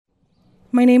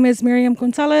My name is Miriam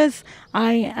Gonzalez.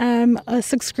 I am a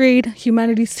sixth grade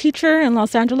humanities teacher in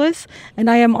Los Angeles, and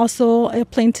I am also a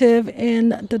plaintiff in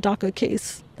the DACA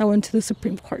case that went to the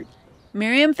Supreme Court.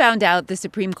 Miriam found out the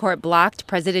Supreme Court blocked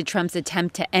President Trump's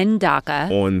attempt to end DACA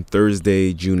on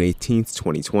Thursday, June 18th,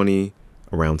 2020,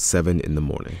 around 7 in the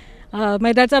morning.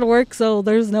 My dad's at work, so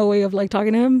there's no way of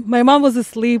talking to him. My mom was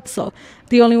asleep, so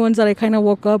the only ones that I kind of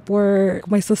woke up were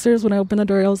my sisters. When I opened the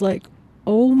door, I was like,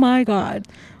 oh my God,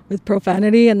 with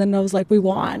profanity. And then I was like, we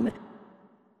won.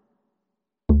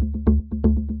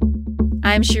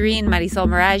 I'm Shireen Marisol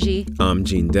Meraji. I'm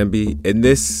Gene Demby, and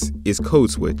this is Code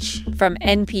Switch from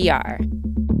NPR.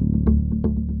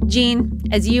 Gene,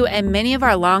 as you and many of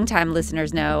our longtime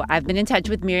listeners know, I've been in touch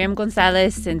with Miriam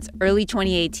Gonzalez since early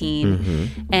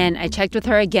 2018, and I checked with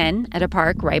her again at a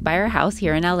park right by her house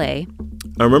here in L.A.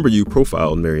 I remember you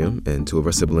profiled Miriam and two of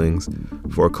her siblings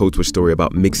for a Code Switch story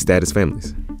about mixed-status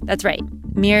families. That's right.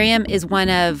 Miriam is one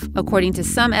of, according to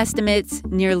some estimates,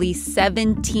 nearly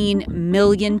 17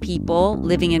 million people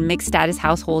living in mixed-status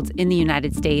households in the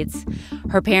United States.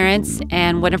 Her parents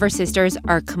and one of her sisters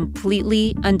are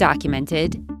completely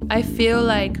undocumented. I feel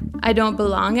like I don't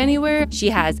belong anywhere. She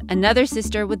has another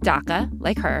sister with DACA,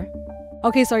 like her.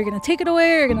 Okay, so are you going to take it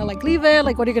away? Or are you going to, leave it?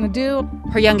 What are you going to do?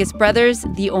 Her youngest brother's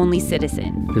the only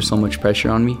citizen. There's so much pressure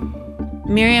on me.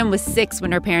 Miriam was 6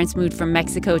 when her parents moved from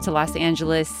Mexico to Los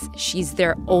Angeles. She's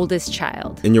their oldest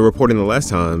child. In your reporting the last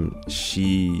time,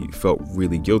 she felt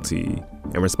really guilty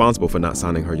and responsible for not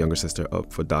signing her younger sister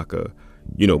up for DACA,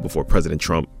 before President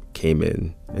Trump came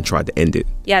in and tried to end it.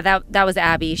 Yeah, that was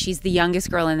Abby. She's the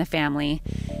youngest girl in the family.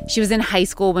 She was in high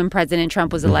school when President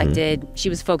Trump was elected. She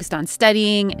was focused on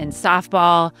studying and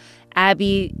softball.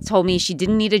 Abby told me she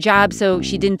didn't need a job, so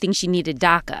she didn't think she needed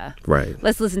DACA. Right.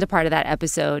 Let's listen to part of that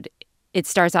episode. It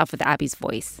starts off with Abby's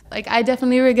voice. I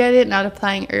definitely regretted not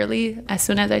applying early as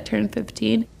soon as I turned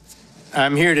 15.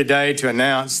 I'm here today to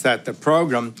announce that the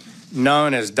program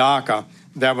known as DACA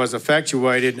that was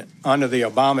effectuated under the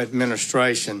Obama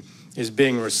administration is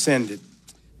being rescinded.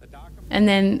 And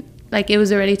then, it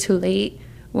was already too late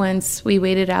once we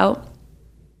waited out.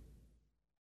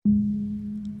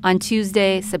 On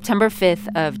Tuesday, September 5th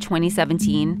of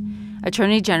 2017,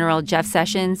 Attorney General Jeff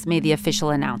Sessions made the official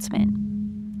announcement.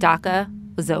 DACA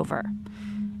was over.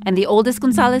 And the oldest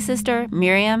Gonzalez sister,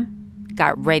 Miriam,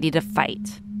 got ready to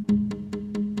fight.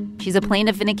 She's a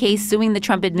plaintiff in a case suing the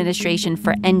Trump administration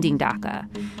for ending DACA,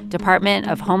 Department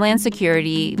of Homeland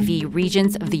Security v.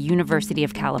 Regents of the University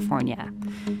of California.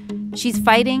 She's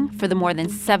fighting for the more than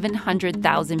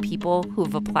 700,000 people who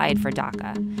have applied for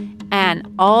DACA.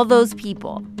 And all those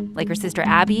people, like her sister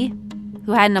Abby,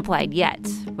 who hadn't applied yet,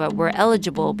 but were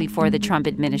eligible before the Trump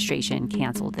administration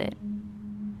canceled it.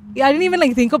 Yeah, I didn't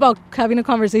even think about having a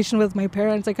conversation with my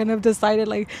parents. I kind of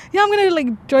decided I'm going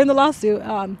to join the lawsuit.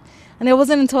 And it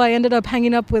wasn't until I ended up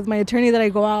hanging up with my attorney that I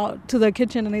go out to the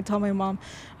kitchen and I tell my mom,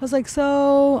 I was like,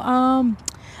 I'm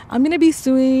going to be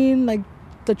suing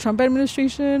the Trump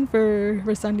administration for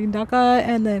rescinding DACA.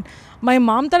 And then my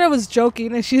mom thought I was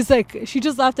joking, and she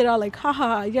just laughed it out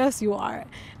haha, yes, you are.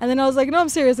 And then I was like, no, I'm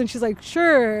serious. And she's like,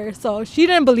 sure. So she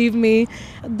didn't believe me.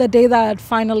 The day that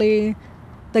finally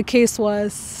the case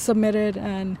was submitted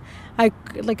and I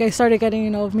started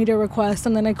getting, media requests,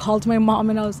 and then I called my mom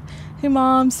and I was, hey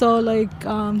mom, so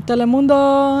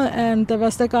Telemundo and TV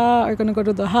Azteca are gonna go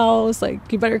to the house,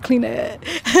 you better clean it,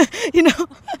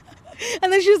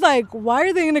 And then she's like, why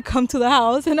are they gonna come to the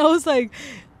house? And I was like,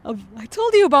 I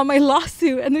told you about my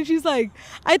lawsuit. And then she's like,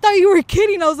 I thought you were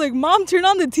kidding. I was like, Mom, turn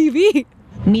on the TV.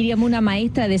 Miriam, una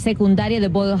maestra de secundaria de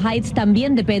Boyle Heights,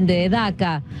 también depende de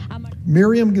DACA.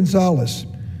 Miriam Gonzalez.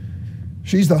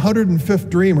 She's the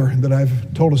 105th dreamer that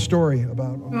I've told a story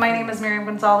about. My name is Miriam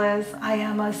Gonzalez. I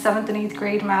am a 7th and 8th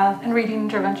grade math and reading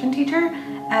intervention teacher,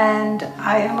 and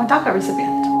I am a DACA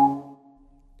recipient.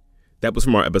 That was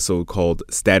from our episode called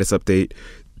Status Update.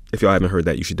 If y'all haven't heard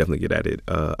that, you should definitely get at it.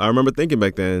 I remember thinking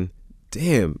back then,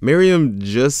 damn, Miriam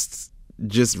just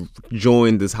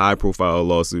joined this high-profile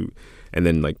lawsuit and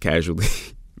then casually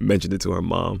mentioned it to her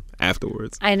mom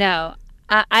afterwards. I know.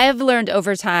 I have learned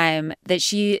over time that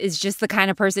she is just the kind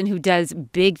of person who does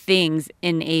big things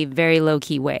in a very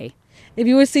low-key way. If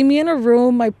you would see me in a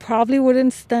room, I probably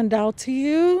wouldn't stand out to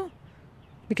you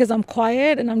because I'm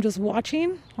quiet and I'm just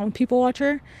watching. I'm a people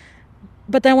watcher.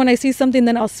 But then when I see something,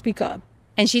 then I'll speak up.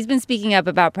 And she's been speaking up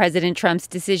about President Trump's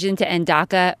decision to end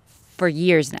DACA for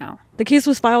years now. The case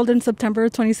was filed in September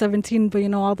 2017,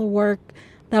 but all the work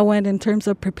that went in terms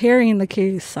of preparing the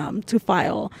case to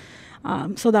file.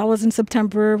 So that was in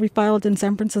September. We filed in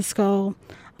San Francisco.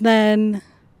 Then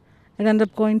It ended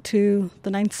up going to the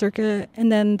Ninth Circuit,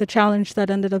 and then the challenge that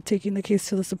ended up taking the case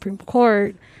to the Supreme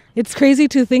Court. It's crazy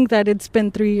to think that it's been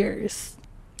 3 years.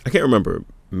 I can't remember.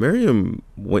 Miriam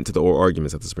went to the oral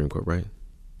arguments at the Supreme Court, right?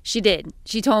 She did.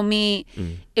 She told me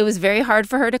it was very hard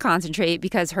for her to concentrate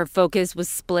because her focus was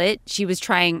split. She was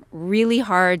trying really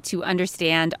hard to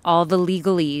understand all the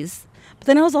legalese. But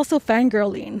then I was also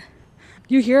fangirling.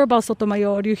 You hear about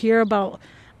Sotomayor, you hear about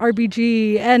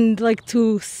RBG, and like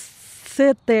to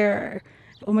sit there,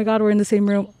 oh my God, we're in the same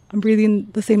room. I'm breathing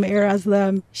the same air as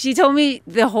them. She told me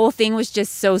the whole thing was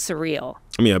just so surreal.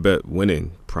 I mean, I bet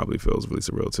winning probably feels really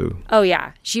surreal too. Oh,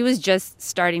 yeah. She was just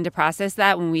starting to process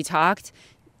that when we talked.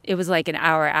 It was like an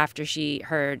hour after she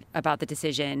heard about the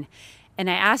decision. And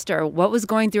I asked her what was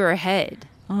going through her head.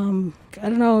 I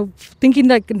don't know, thinking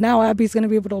like now Abby's going to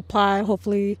be able to apply,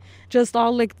 hopefully. Just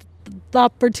all like the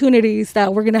opportunities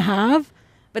that we're going to have.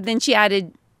 But then she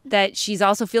added that she's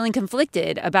also feeling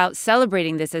conflicted about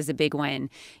celebrating this as a big win.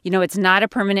 You know, it's not a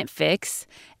permanent fix,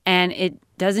 and it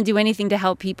doesn't do anything to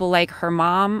help people like her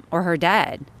mom or her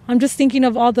dad. I'm just thinking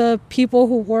of all the people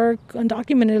who work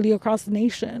undocumentedly across the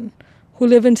nation, who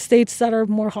live in states that are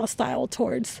more hostile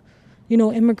towards, you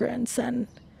know, immigrants, and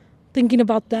thinking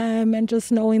about them and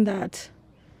just knowing that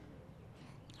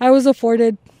I was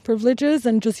afforded privileges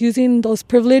and just using those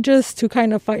privileges to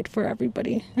kind of fight for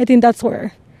everybody. I think that's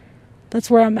where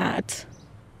I'm at.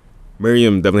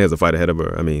 Miriam definitely has a fight ahead of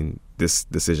her. I mean, this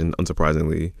decision,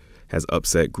 unsurprisingly, has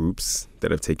upset groups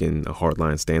that have taken a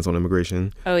hardline stance on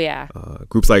immigration. Oh, yeah.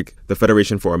 Groups like the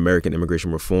Federation for American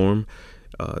Immigration Reform,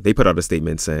 they put out a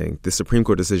statement saying the Supreme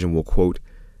Court decision will, quote,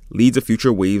 lead to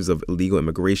future waves of illegal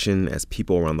immigration as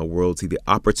people around the world see the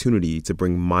opportunity to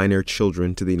bring minor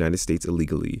children to the United States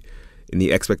illegally in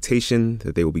the expectation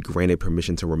that they will be granted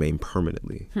permission to remain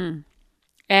permanently.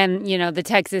 And, you know, the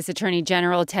Texas Attorney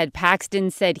General, Ted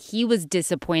Paxton, said he was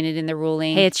disappointed in the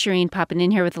ruling. Hey, it's Shireen popping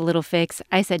in here with a little fix.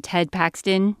 I said Ted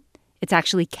Paxton. It's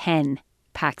actually Ken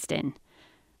Paxton.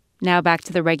 Now back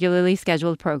to the regularly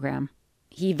scheduled program.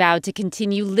 He vowed to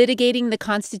continue litigating the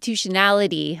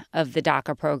constitutionality of the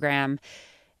DACA program.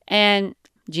 And,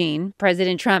 Gene,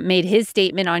 President Trump made his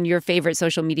statement on your favorite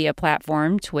social media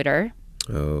platform, Twitter.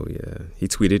 Oh, yeah. He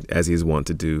tweeted, as he is wont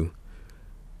to do,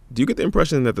 do you get the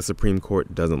impression that the Supreme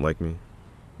Court doesn't like me?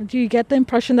 Do you get the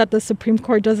impression that the Supreme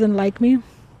Court doesn't like me?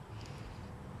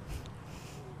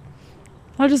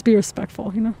 I'll just be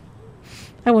respectful, you know?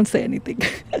 I won't say anything.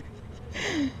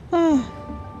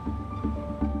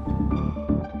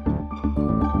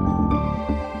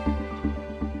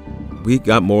 We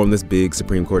got more on this big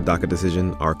Supreme Court DACA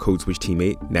decision. Our Code Switch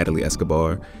teammate, Natalie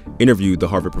Escobar, interviewed the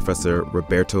Harvard professor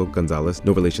Roberto Gonzalez,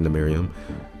 no relation to Miriam.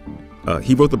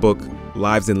 He wrote the book,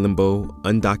 Lives in Limbo,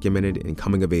 Undocumented and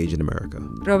Coming of Age in America.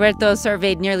 Roberto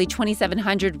surveyed nearly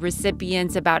 2,700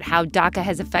 recipients about how DACA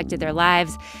has affected their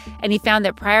lives, and he found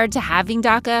that prior to having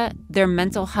DACA, their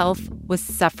mental health was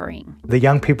suffering. The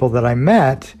young people that I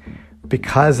met,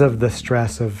 because of the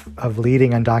stress of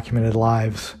leading undocumented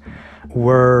lives,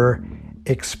 were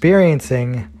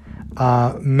experiencing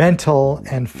mental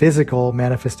and physical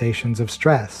manifestations of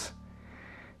stress.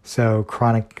 So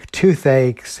chronic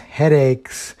toothaches,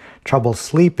 headaches, trouble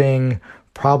sleeping,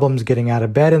 problems getting out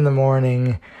of bed in the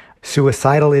morning,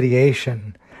 suicidal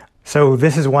ideation. So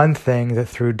this is one thing that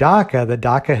through DACA, that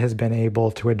DACA has been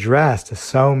able to address to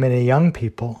so many young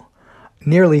people.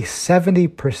 Nearly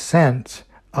 70%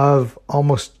 of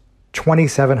almost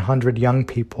 2,700 young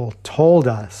people told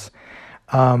us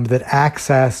that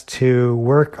access to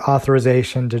work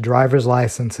authorization, to driver's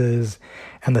licenses,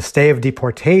 and the stay of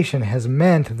deportation has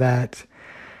meant that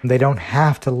they don't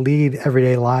have to lead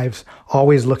everyday lives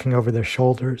always looking over their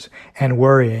shoulders and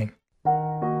worrying.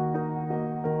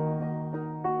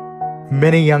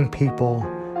 Many young people,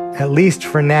 at least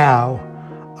for now,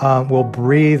 will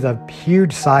breathe a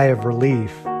huge sigh of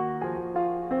relief.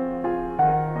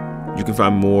 You can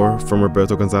find more from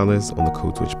Roberto Gonzalez on the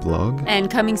Code Switch blog. And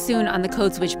coming soon on the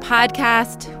Code Switch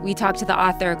podcast, we talk to the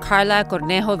author Carla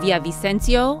Cornejo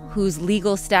Villavicencio, whose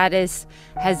legal status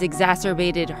has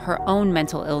exacerbated her own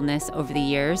mental illness over the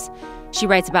years. She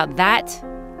writes about that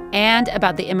and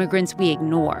about the immigrants we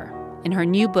ignore in her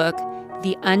new book,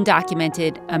 The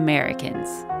Undocumented Americans.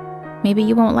 Maybe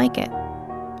you won't like it.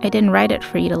 I didn't write it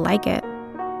for you to like it.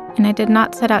 And I did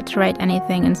not set out to write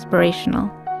anything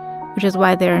inspirational, which is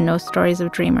why there are no stories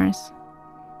of dreamers.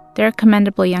 They're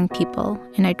commendable young people,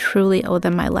 and I truly owe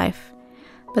them my life,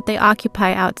 but they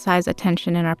occupy outsized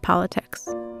attention in our politics.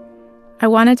 I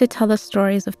wanted to tell the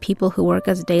stories of people who work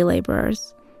as day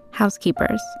laborers,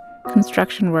 housekeepers,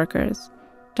 construction workers,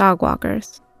 dog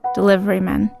walkers, delivery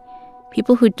men,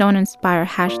 people who don't inspire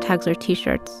hashtags or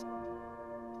t-shirts.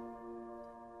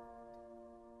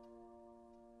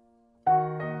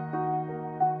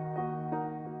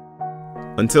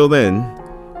 Until then,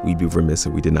 we'd be remiss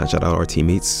if we did not shout out our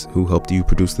teammates who helped you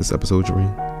produce this episode,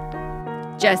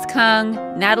 Jareen. Jess Kung,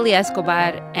 Natalie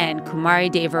Escobar, and Kumari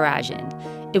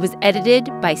Devarajan. It was edited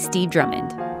by Steve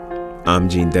Drummond. I'm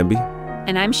Gene Demby.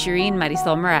 And I'm Shireen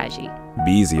Marisol Meraji.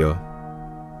 Be easy, y'all.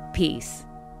 Peace.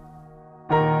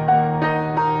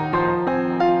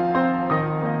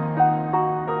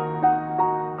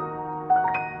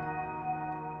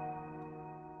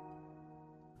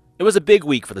 It was a big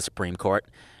week for the Supreme Court,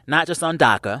 not just on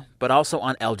DACA, but also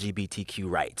on LGBTQ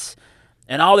rights.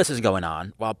 And all this is going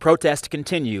on while protests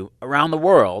continue around the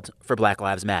world for Black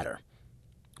Lives Matter.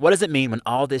 What does it mean when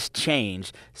all this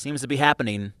change seems to be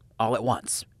happening all at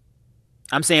once?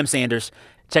 I'm Sam Sanders.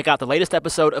 Check out the latest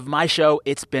episode of my show,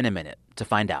 It's Been a Minute, to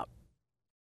find out.